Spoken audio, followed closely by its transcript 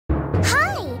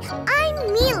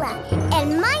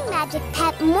Magic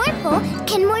Pet Morphle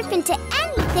can morph into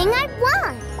anything I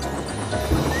want.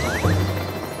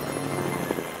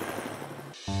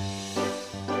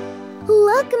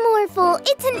 Look, Morphle,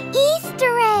 it's an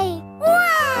Easter egg.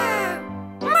 Wow!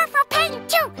 Morphle paint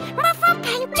too! Morphle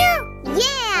paint too!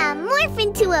 Yeah, morph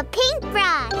into a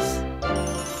paintbrush.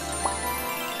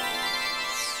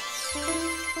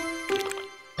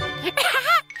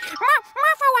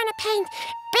 Morphle wanna paint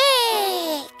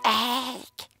big egg.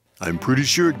 I'm pretty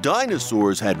sure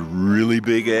dinosaurs had really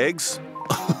big eggs.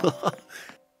 Dinosaurs?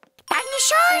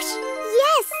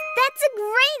 Yes, that's a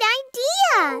great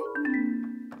idea.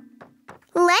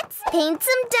 Let's paint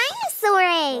some dinosaur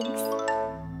eggs.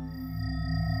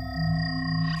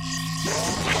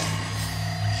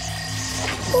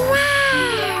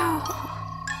 Wow!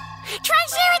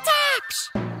 Triceratops!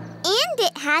 And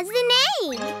it has an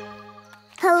egg.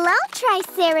 Hello,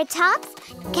 Triceratops.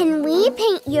 Can we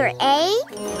paint your egg?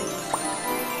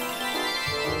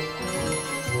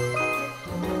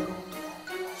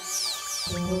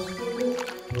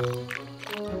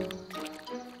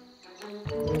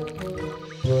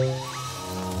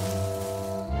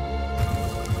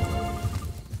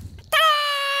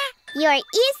 Your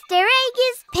Easter egg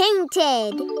is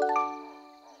painted.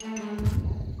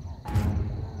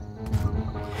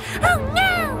 Oh, no!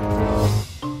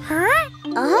 Huh?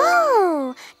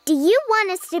 Oh, do you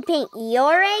want us to paint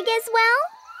your egg as well?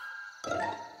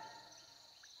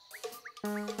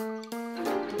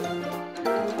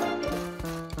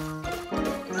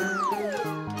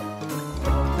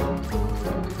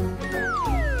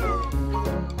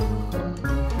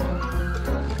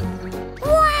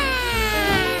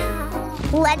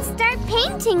 Let's start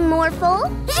painting,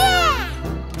 Morphle. Yeah!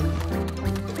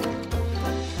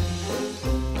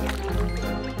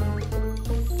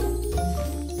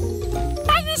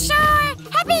 Dinosaur!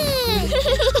 Happy!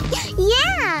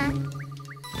 Yeah!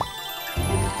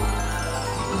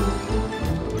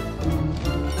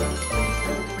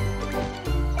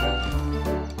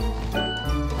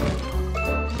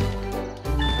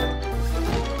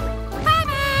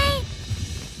 Bye-bye!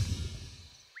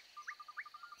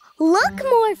 Look,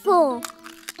 Morphle!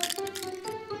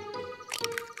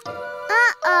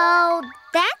 Uh-oh,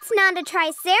 that's not a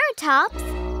Triceratops,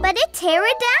 but a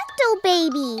pterodactyl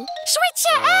baby. Switch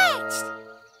your eggs!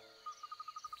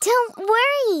 Don't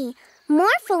worry.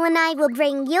 Morphle and I will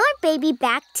bring your baby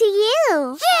back to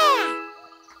you. Yeah!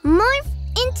 Morph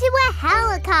into a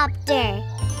helicopter.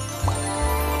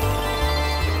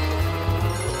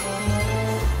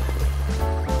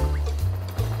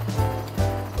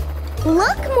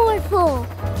 Look, Morphle!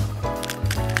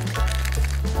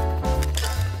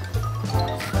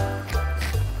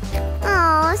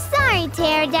 Oh, sorry,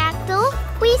 Pterodactyl.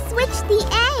 We switched the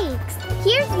eggs.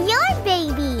 Here's your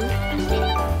baby.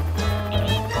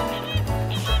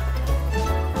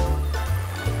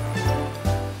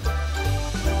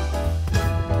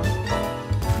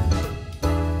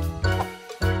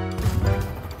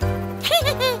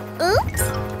 Oops.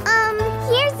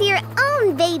 Here's your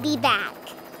own baby back.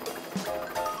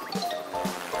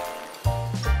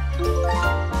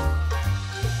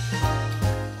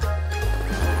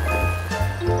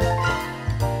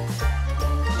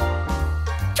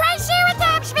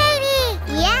 Triceratops, baby!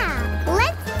 Yeah,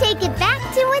 let's take it back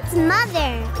to its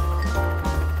mother.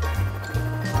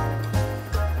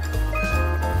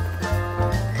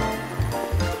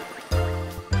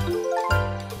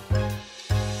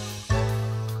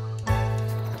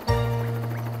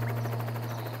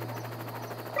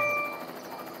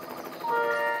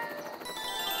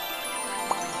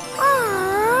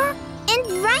 Aww, and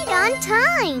right on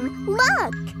time.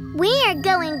 Look, we are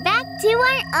going back to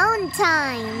our own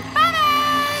time. Bye-bye!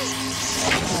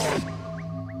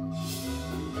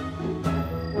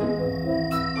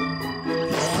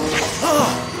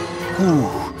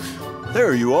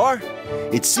 There you are.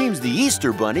 It seems the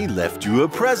Easter Bunny left you a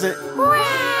present.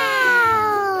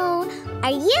 Wow!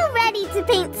 Are you ready to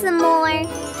paint some more? Yeah!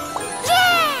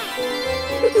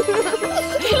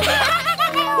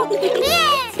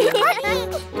 Hey,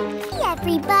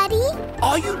 everybody.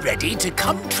 Are you ready to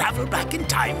come travel back in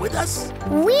time with us?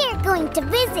 We're going to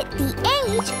visit the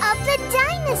age of the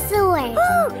dinosaurs.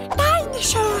 Ooh,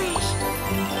 dinosaurs!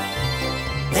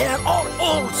 There are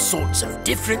all sorts of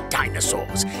different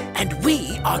dinosaurs, and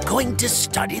we are going to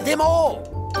study them all.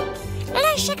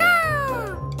 Let's go!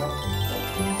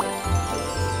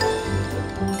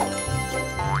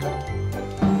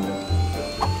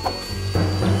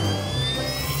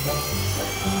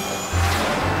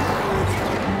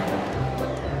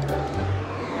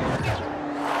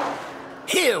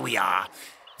 Here we are,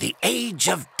 the age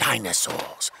of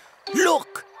dinosaurs.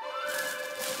 Look!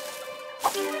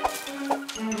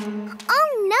 Oh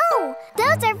no!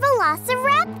 Those are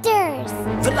velociraptors!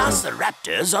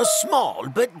 Velociraptors are small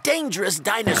but dangerous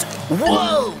dinosaurs.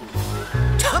 Whoa!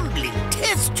 Tumbling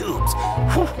test tubes!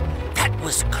 Whew, that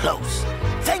was close.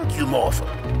 Thank you, Morphle.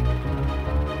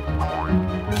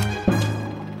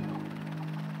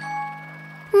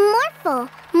 Morphle,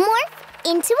 morph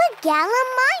into a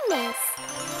gallimimus.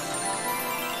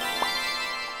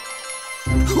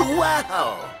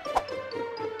 Wow!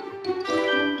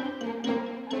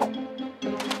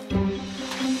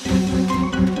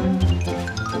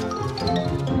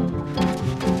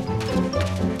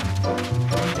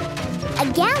 A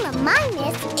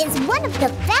gallimimus is one of the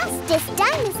fastest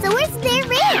dinosaurs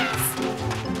there is.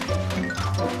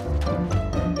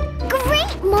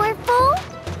 Great, Morphle!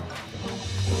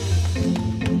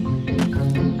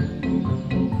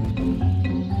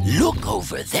 Look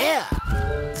over there.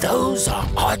 Those are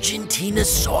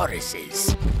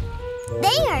Argentinasauruses.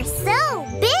 They are so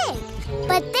big,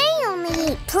 but they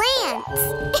only eat plants.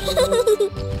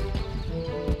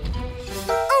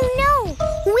 Oh no!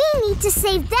 We need to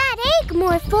save that egg,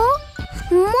 Morphle.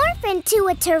 Morph into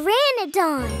a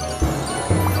pteranodon.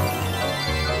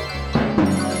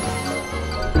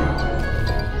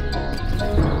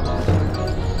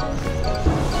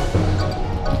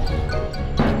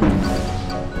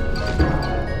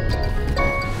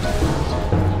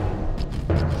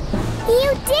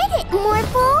 You did it,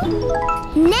 Morphle!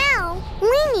 Now,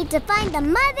 we need to find the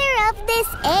mother of this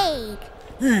egg.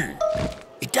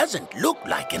 It doesn't look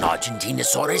like an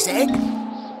Argentinosaurus egg.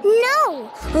 No!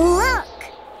 Look!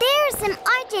 There's some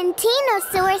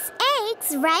Argentinosaurus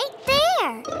eggs right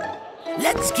there.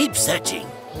 Let's keep searching.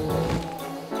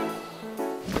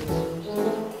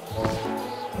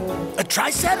 A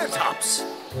Triceratops.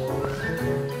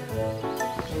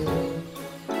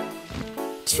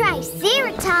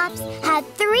 Triceratops had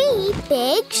 3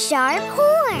 big, sharp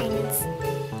horns.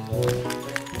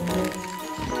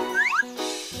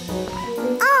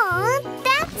 Aw,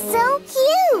 that's so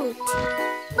cute!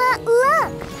 But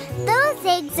look, those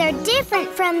eggs are different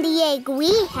from the egg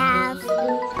we have.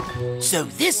 So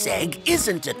this egg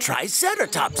isn't a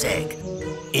Triceratops egg.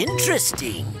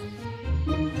 Interesting.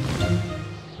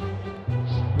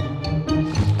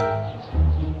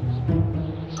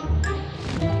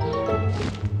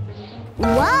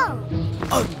 Whoa!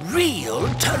 A real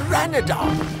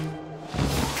pteranodon.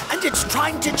 And it's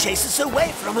trying to chase us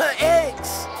away from her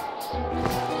eggs.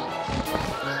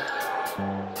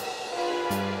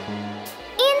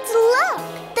 And look,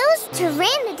 those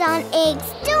pteranodon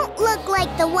eggs don't look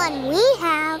like the one we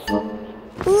have.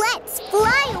 Let's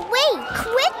fly away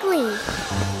quickly.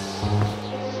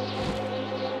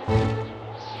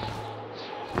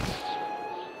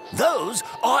 Those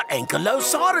are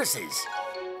ankylosauruses.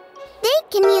 They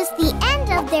can use the end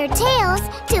of their tails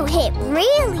to hit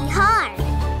really hard.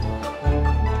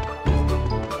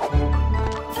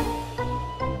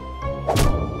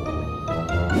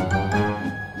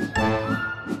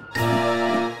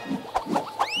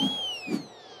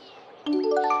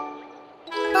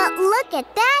 But look at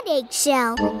that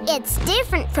eggshell. It's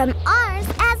different from ours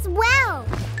as well.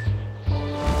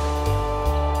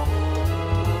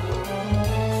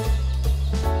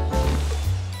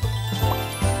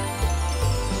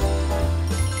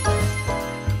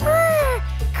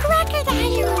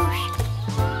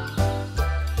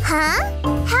 Huh?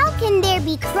 How can there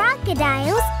be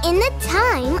crocodiles in the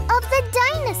time of the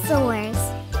dinosaurs?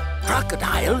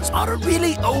 Crocodiles are a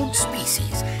really old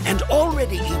species and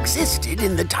already existed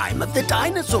in the time of the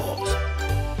dinosaurs.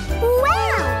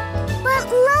 Wow! But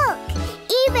look!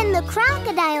 Even the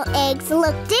crocodile eggs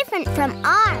look different from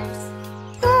ours.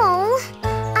 Oh,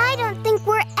 I don't think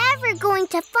we're ever going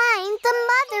to find the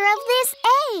mother of this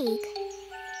egg.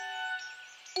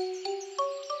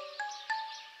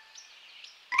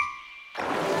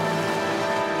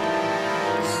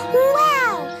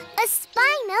 Wow! A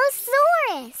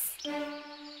Spinosaurus!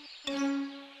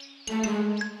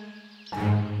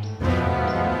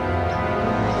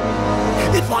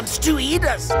 It wants to eat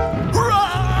us!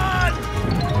 Run!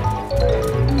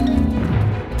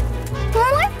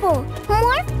 Morphle,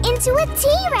 morph into a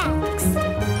T-Rex!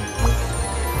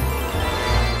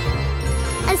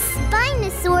 A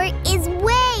Spinosaur is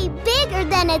way bigger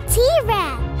than a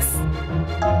T-Rex!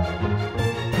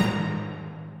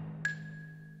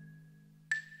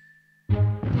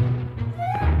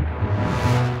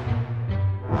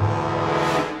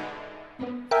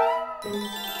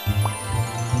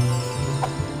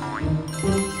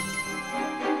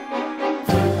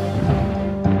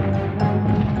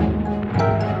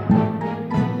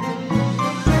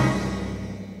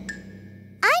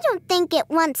 It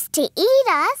wants to eat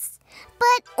us.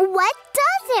 But what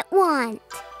does it want?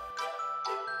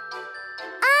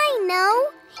 I know.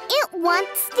 It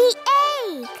wants the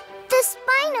egg. The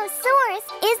Spinosaurus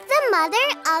is the mother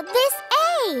of this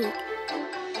egg.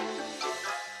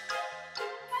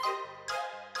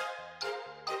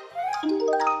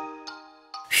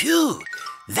 Phew!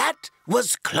 That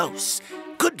was close.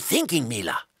 Good thinking,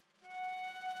 Mila.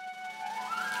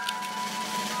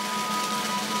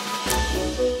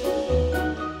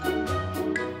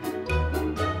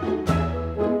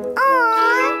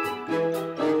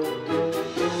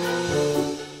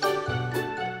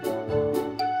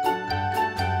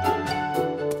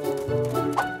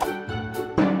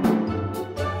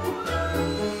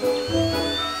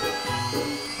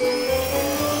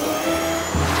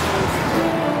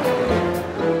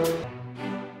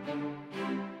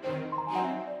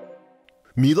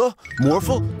 Mila,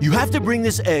 Morphle, you have to bring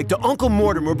this egg to Uncle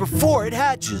Mortimer before it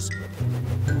hatches.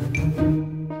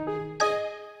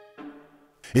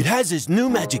 It has his new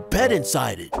magic pet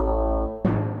inside it.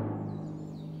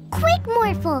 Quick,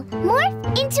 Morphle!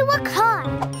 Morph into a car!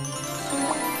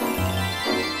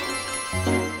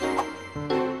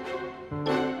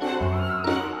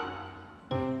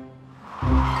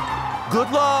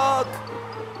 Good luck!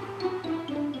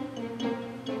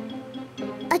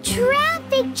 A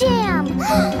traffic jam!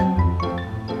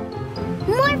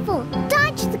 Morphle,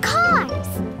 dodge the cars!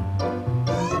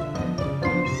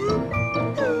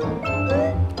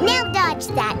 Now dodge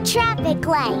that traffic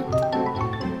light!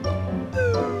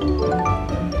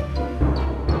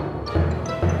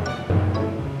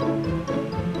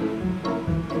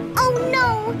 Oh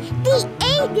no! The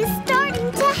egg is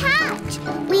starting to hatch!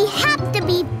 We have to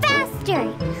be faster!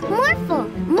 Morphle,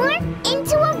 morph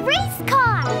into a race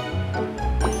car!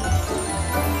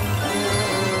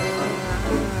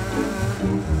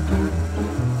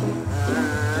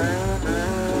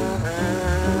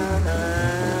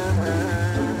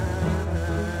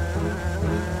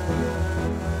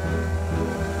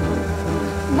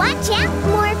 Watch out,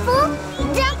 Morphle!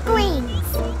 Ducklings!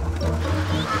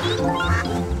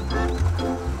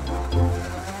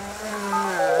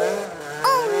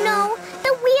 Oh no!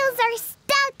 The wheels are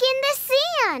stuck in the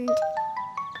sand!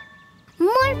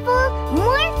 Morphle,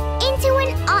 morph into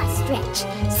an ostrich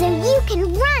so you can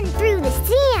run through the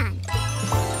sand!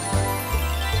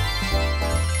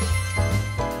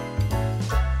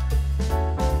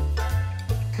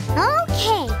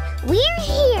 Okay, we're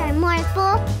here,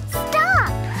 Morphle.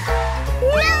 Stop!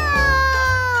 No!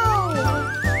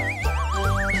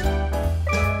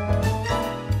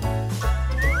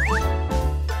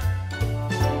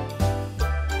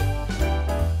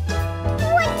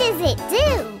 What does it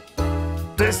do?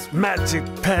 This magic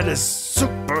pet is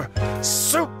super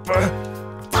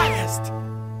fast!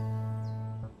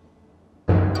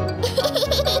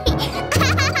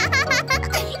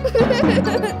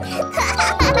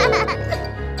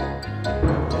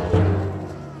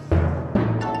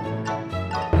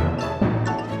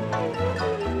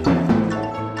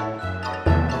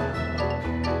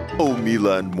 Oh,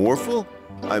 Mila and Morphle,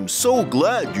 I'm so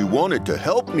glad you wanted to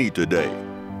help me today.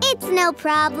 It's no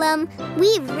problem.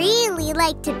 We really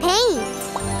like to paint.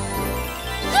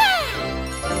 Yeah!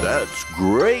 That's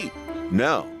great.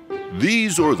 Now,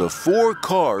 these are the 4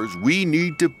 cars we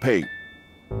need to paint.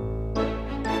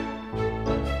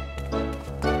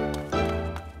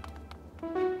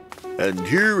 And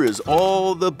here is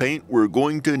all the paint we're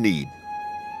going to need.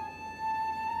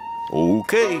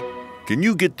 Okay, can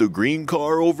you get the green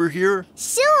car over here?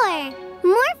 Sure.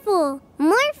 Morphle,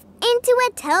 morph into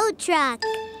a tow truck.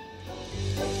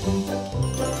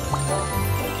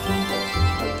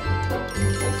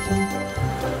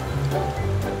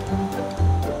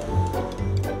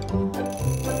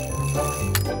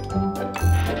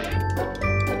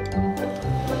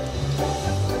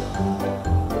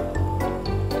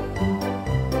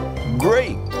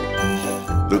 Great!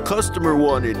 The customer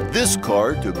wanted this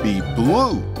car to be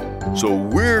blue, so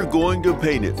we're going to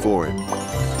paint it for him.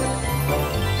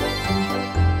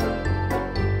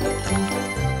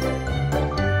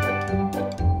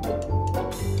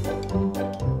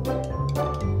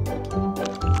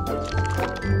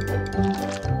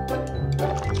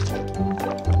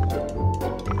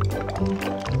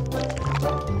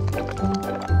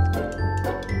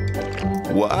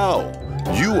 Wow,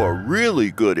 you are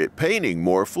really good at painting,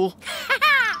 Morphle.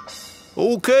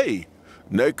 Okay,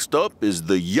 next up is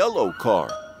the yellow car.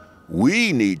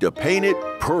 We need to paint it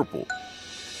purple.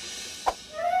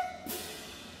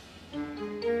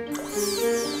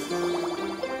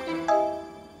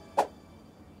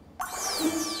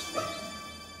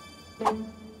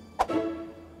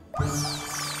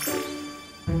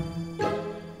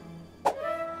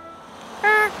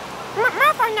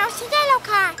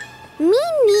 Me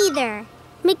neither.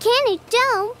 Mechanic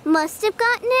Joe must have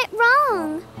gotten it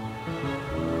wrong.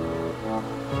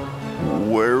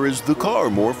 Where is the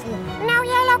car, Morphle? No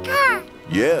yellow car.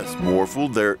 Yes, Morphle,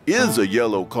 there is a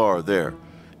yellow car there.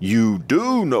 You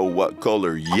do know what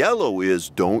color yellow is,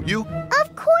 don't you?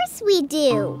 Of course we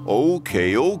do.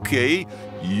 Okay.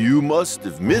 You must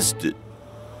have missed it.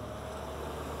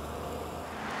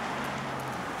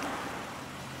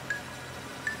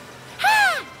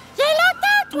 Ha! Yellow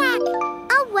dog truck.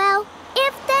 Oh well,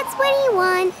 if that's what he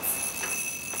wants.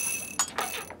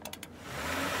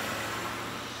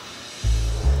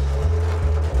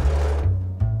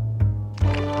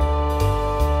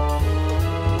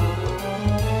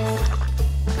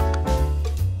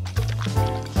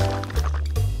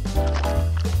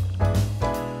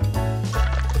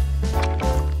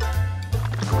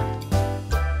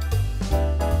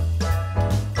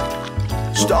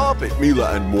 Stop it,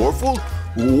 Mila and Morphle.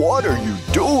 What are you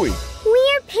doing?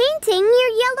 We're painting your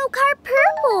yellow car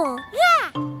purple.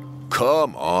 Yeah.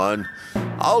 Come on.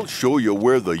 I'll show you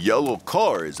where the yellow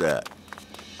car is at.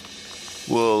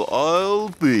 Well, I'll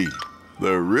be.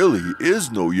 There really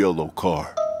is no yellow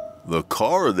car. The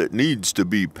car that needs to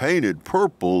be painted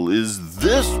purple is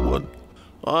this one.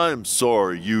 I'm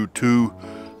sorry, you two.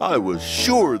 I was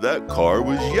sure that car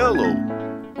was yellow.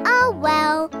 Oh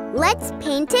well, let's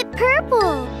paint it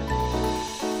purple.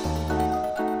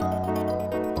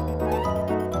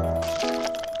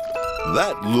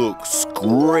 That looks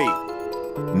great.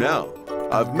 Now,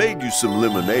 I've made you some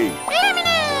lemonade.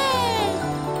 Lemonade!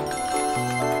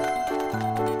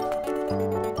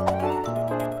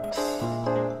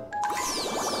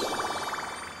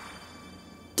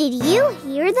 Did you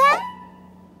hear that?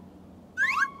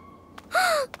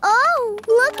 Oh,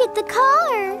 look at the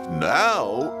car.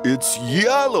 Now it's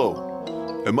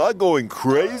yellow. Am I going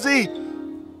crazy?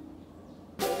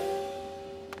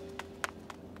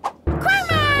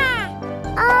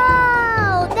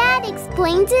 Oh, that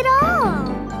explains it all.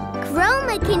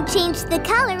 Chroma can change the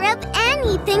color of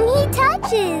anything he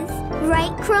touches.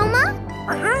 Right, Chroma?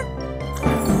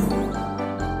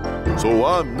 So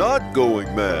I'm not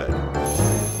going mad.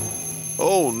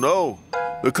 Oh no,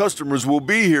 the customers will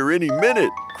be here any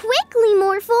minute. Quickly,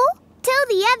 Morphle. Tow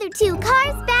the other two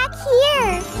cars back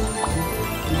here.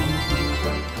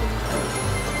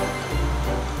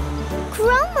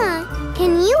 Chroma,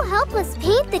 can you help us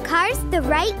paint the cars the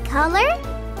right color?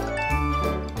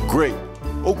 Great.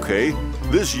 Okay,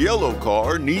 this yellow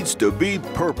car needs to be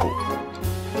purple.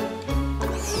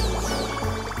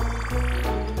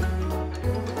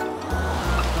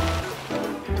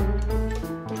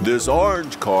 This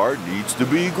orange car needs to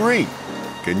be green.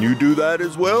 Can you do that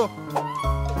as well?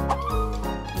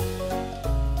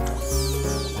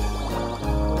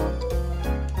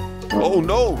 Oh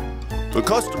no, the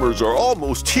customers are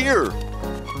almost here.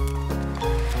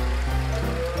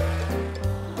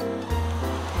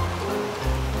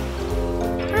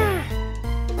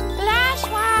 Last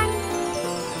one.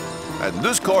 And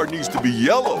this car needs to be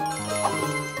yellow.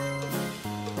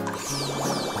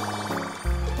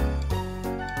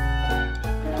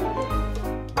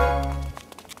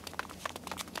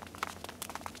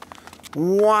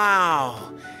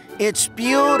 Wow, it's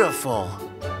beautiful.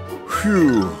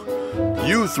 Phew,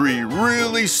 you three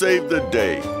really saved the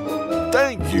day.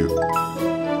 Thank you.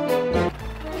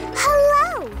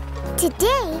 Hello.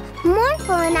 Today,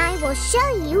 Morphle and I will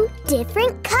show you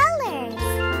different colors.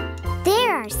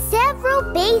 There are several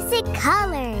basic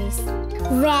colors.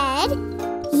 Red,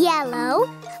 yellow,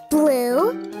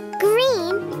 blue,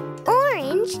 green,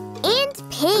 orange, and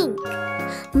pink.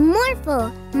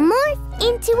 Morphle, morph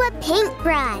into a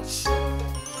paintbrush.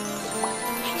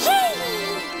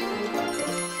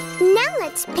 Now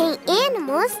let's paint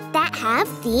animals that have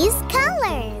these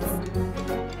colors.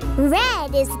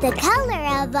 Red is the color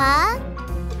of a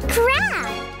crab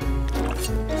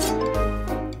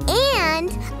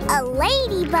and a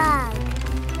ladybug.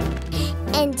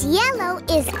 And yellow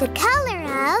is the color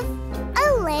of a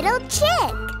little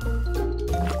chick.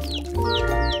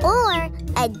 Or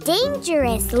a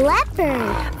dangerous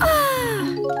leopard.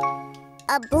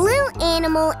 A blue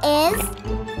animal is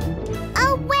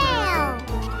a whale.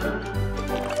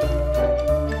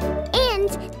 And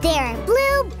there are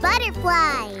blue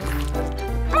butterflies.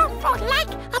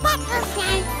 Like a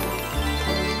butterfly.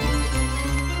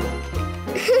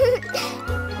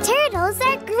 Turtles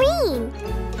are green.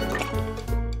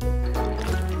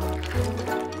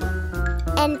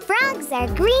 And frogs are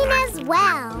green as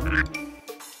well.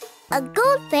 A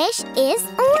goldfish is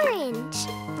orange.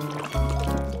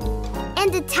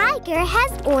 And a tiger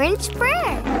has orange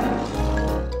fur.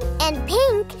 And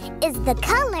pink is the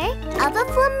color of a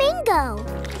flamingo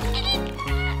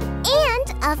and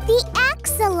of the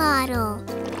axolotl.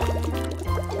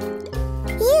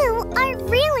 You are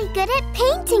really good at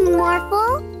painting,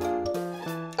 Morphle.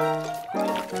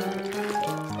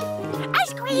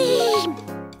 Ice cream!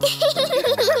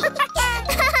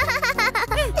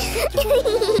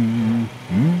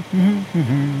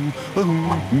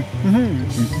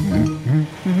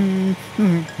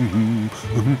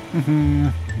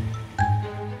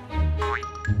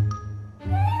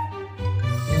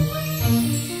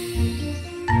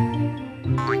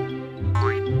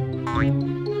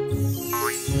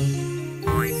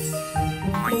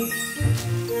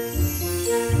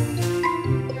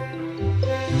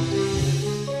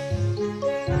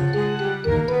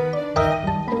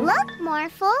 Look,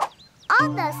 Morphle. All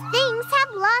those things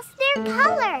have lost their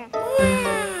color.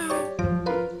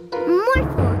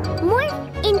 Morphle, morph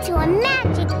into a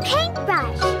magic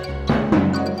paintbrush.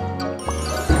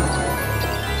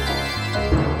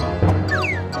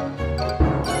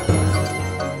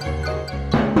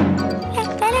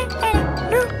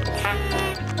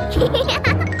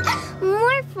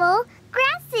 Morphle,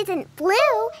 grass isn't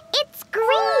blue, it's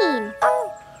green.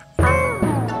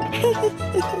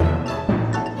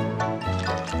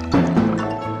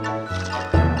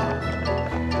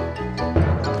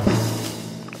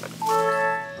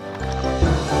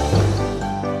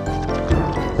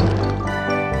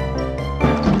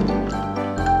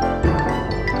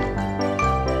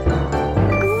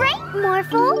 Great,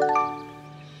 Morphle.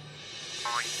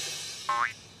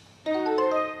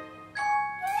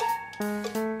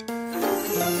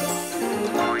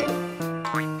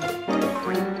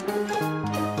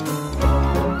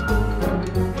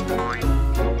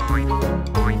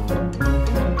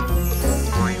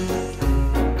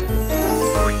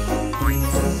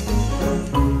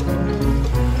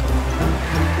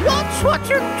 Watch what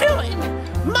you're doing.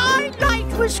 My light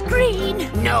was green.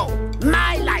 No,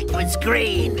 my light was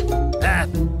green.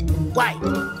 Why?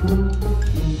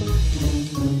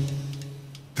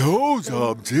 Those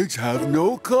objects have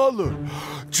no color,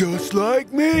 just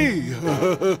like me.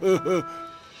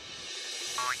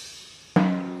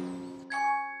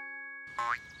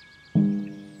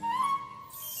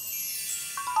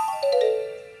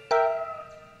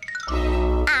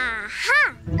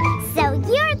 Aha! So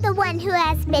you're the one who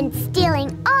has been stealing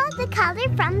all the color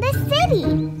from the city.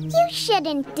 You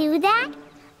shouldn't do that.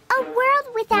 A world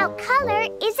without color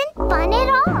isn't fun at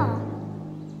all.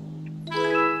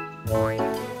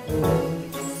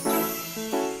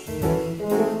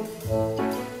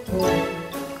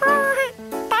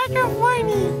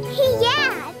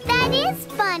 Yeah, that is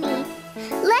funny.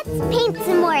 Let's paint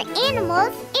some more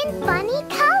animals in funny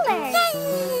colors.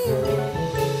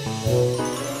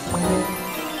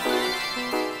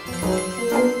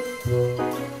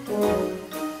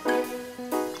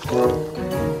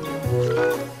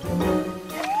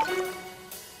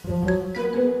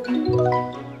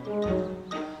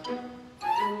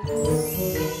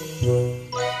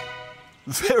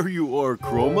 There you are,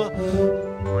 Chroma.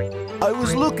 I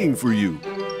was looking for you.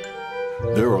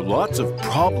 There are lots of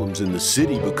problems in the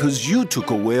city because you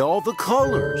took away all the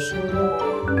colors.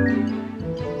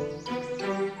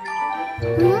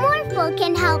 Morphle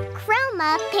can help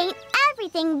Chroma paint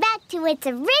everything back to its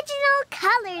original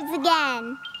colors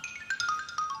again.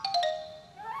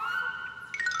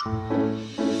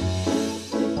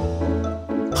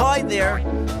 Hi there.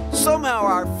 Somehow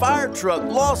our fire truck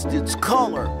lost its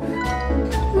color.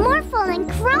 Morphle and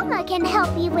Chroma can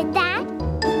help you with that.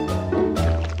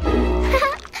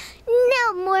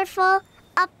 No, Morphle.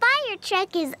 A fire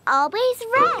truck is always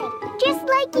red, just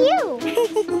like you.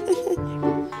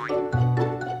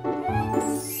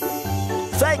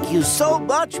 Thank you so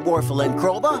much, Morphle and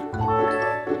Chroma.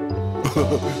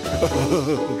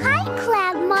 Hi,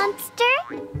 Cloud Monster.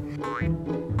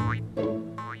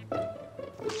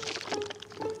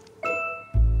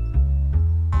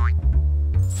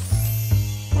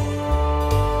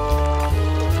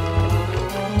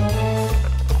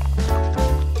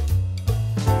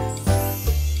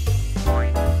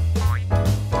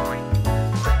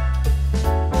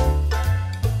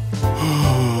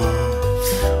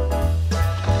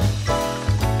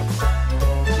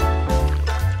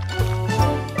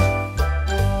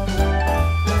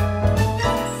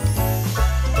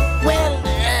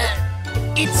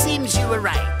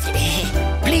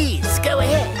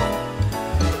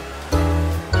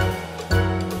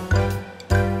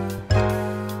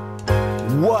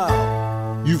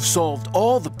 You've solved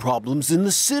all the problems in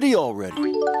the city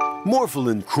already. Morphle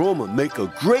and Chroma make a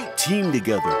great team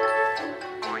together.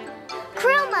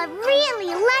 Chroma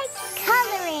really likes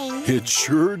coloring. It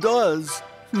sure does.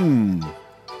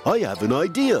 I have an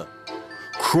idea.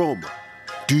 Chroma,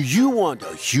 do you want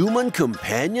a human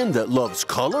companion that loves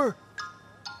color?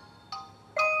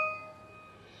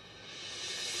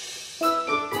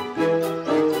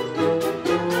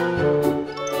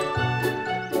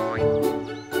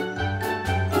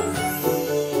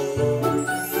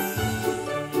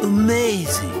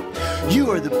 Amazing! You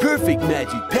are the perfect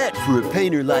magic pet for a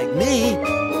painter like me.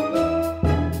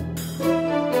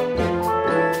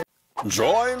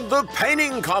 Join the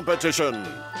painting competition.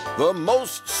 The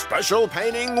most special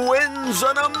painting wins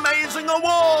an amazing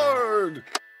award.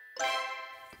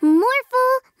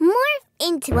 Morphle, morph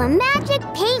into a magic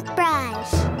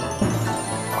paintbrush.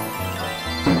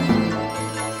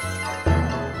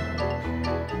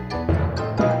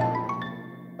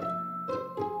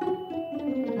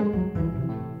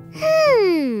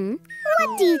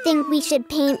 What do you think we should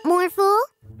paint, Morphle?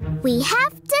 We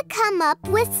have to come up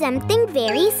with something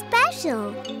very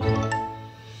special.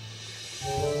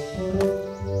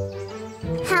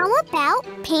 How about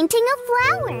painting a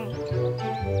flower?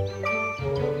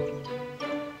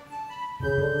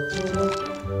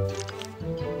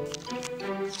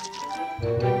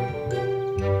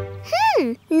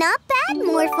 Not bad,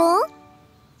 Morphle.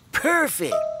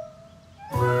 Perfect.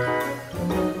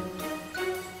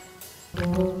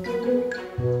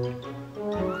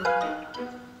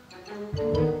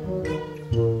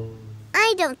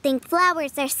 I don't think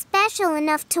flowers are special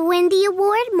enough to win the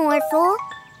award, Morphle.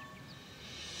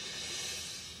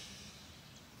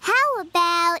 How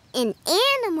about an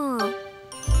animal?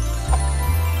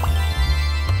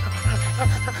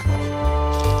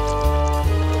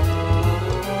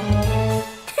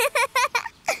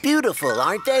 Beautiful,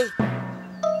 aren't they?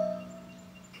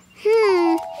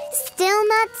 Still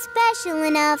not special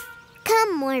enough.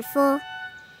 Come, Morphle.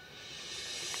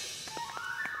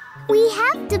 We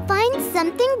have to find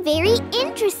something very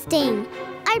interesting.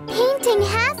 Our painting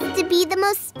has to be the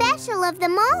most special of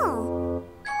them all.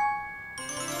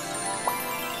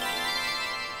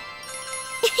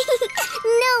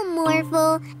 No,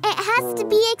 Morphle. It has to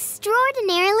be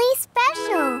extraordinarily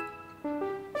special.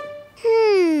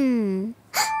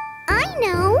 I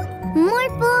know.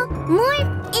 Morphle,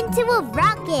 morph into a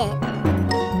rocket.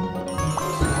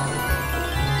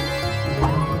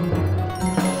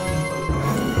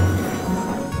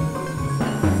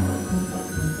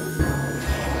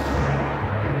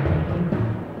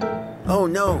 Oh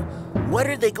no, what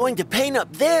are they going to paint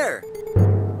up there?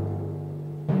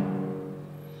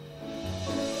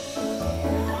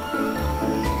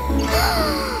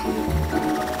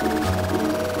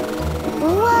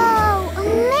 Whoa,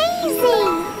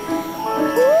 amazing!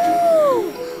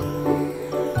 Ooh!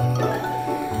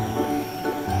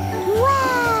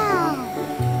 Wow!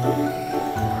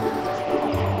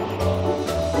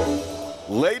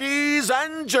 Ladies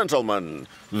and gentlemen,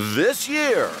 this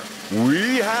year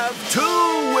we have 2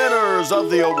 winners of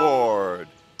the award.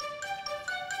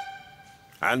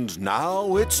 And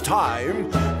now it's time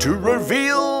to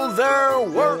reveal their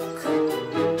work.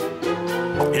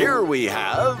 Here we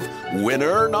have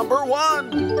winner number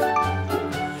 1.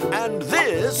 And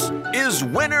this is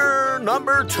winner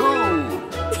number 2.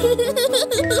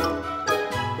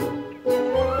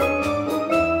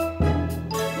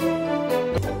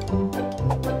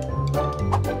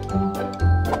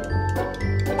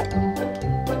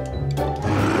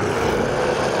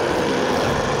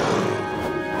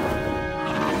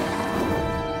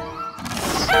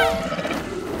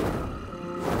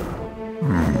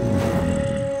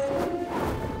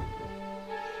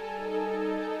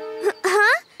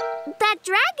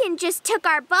 Just took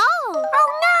our ball. Oh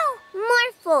no!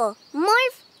 Morphle,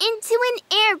 morph into an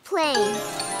airplane.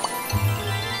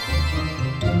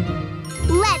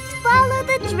 Let's follow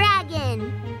the dragon.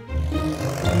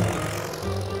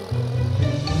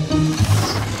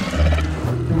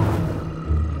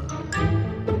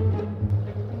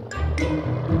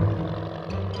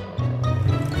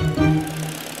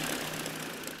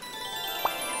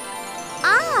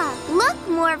 Ah, look,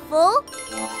 Morphle.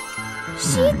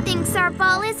 She thinks our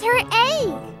ball is her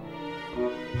egg.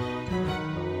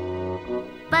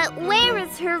 But where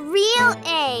is her real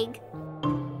egg?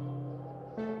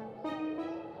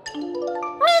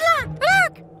 Mila,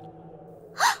 look!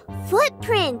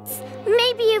 Footprints!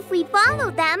 Maybe if we follow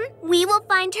them, we will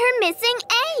find her missing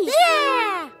egg.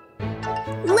 Yeah!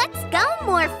 Let's go,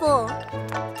 Morphle.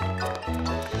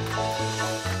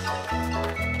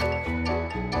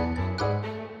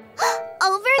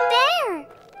 Over there!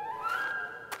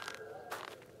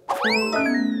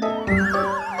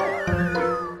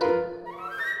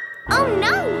 Oh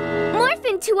no! Morph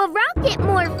into a rocket,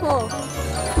 Morphle!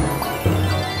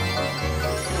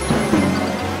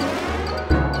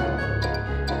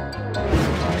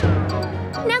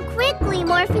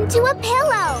 into a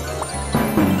pillow.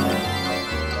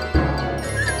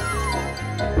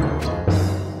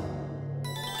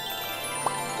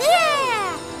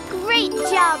 Yeah! Great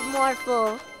job,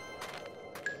 Morphle.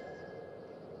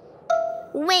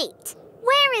 Wait,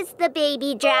 where is the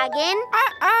baby dragon?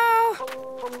 Uh-oh.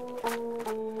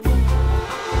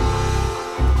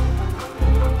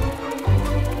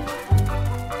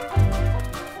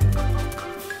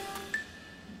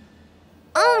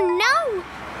 Oh no!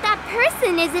 That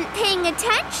person isn't paying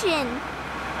attention.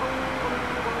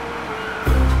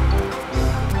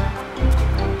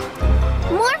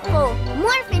 Morphle,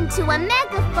 morph into a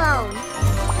megaphone.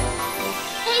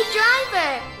 Hey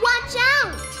driver, watch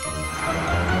out!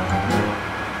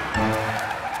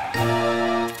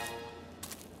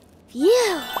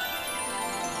 Phew!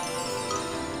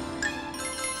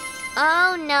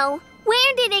 Oh no,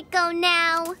 where did it go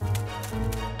now?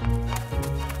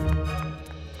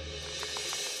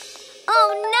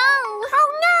 Oh no! Oh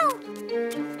no!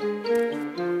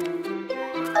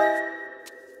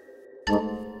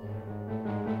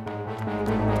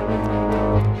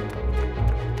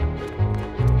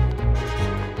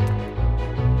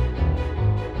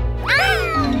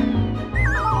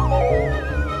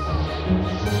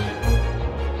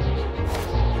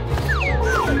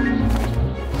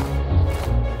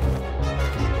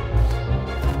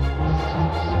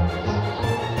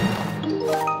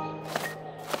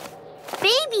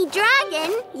 Baby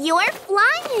dragon, you're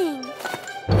flying!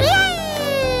 Yay!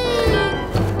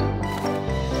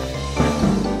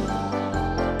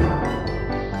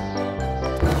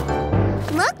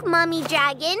 Look, Mommy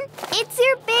Dragon, it's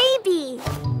your baby.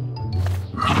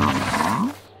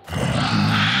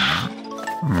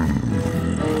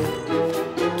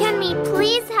 Can we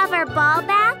please have our ball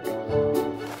back?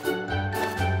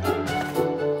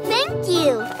 Thank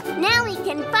you. Now we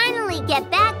can finally get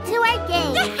back to our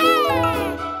game.